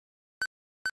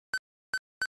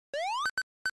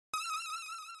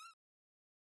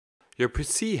Your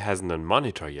PC hasn't a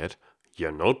monitor yet,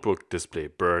 your notebook display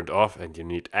burned off and you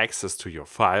need access to your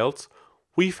files,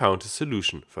 we found a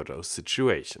solution for those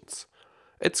situations.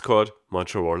 It's called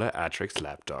Motorola Atrix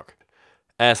Lapdock.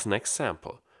 As an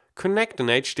example, connect an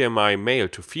HDMI male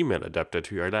to female adapter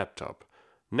to your laptop.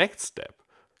 Next step,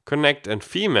 connect a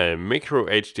female micro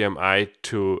HDMI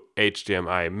to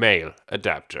HDMI male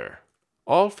adapter.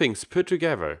 All things put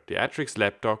together, the Atrix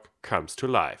Lapdock comes to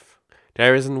life.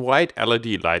 There is a white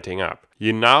LED lighting up.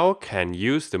 You now can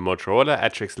use the Motorola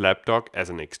Atrix Lapdock as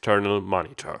an external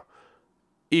monitor.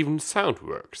 Even sound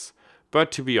works.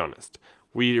 But to be honest,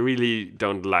 we really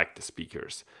don't like the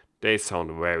speakers. They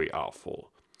sound very awful.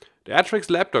 The Atrix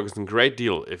Lapdock is a great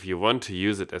deal if you want to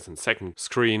use it as a second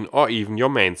screen or even your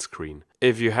main screen.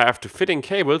 If you have to fit in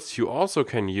cables, you also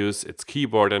can use its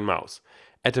keyboard and mouse.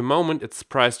 At the moment it's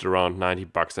priced around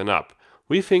 $90 and up.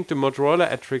 We think the Motorola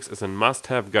Atrix is a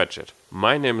must-have gadget.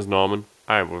 My name is Norman,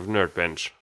 I'm with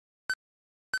Nerdbench.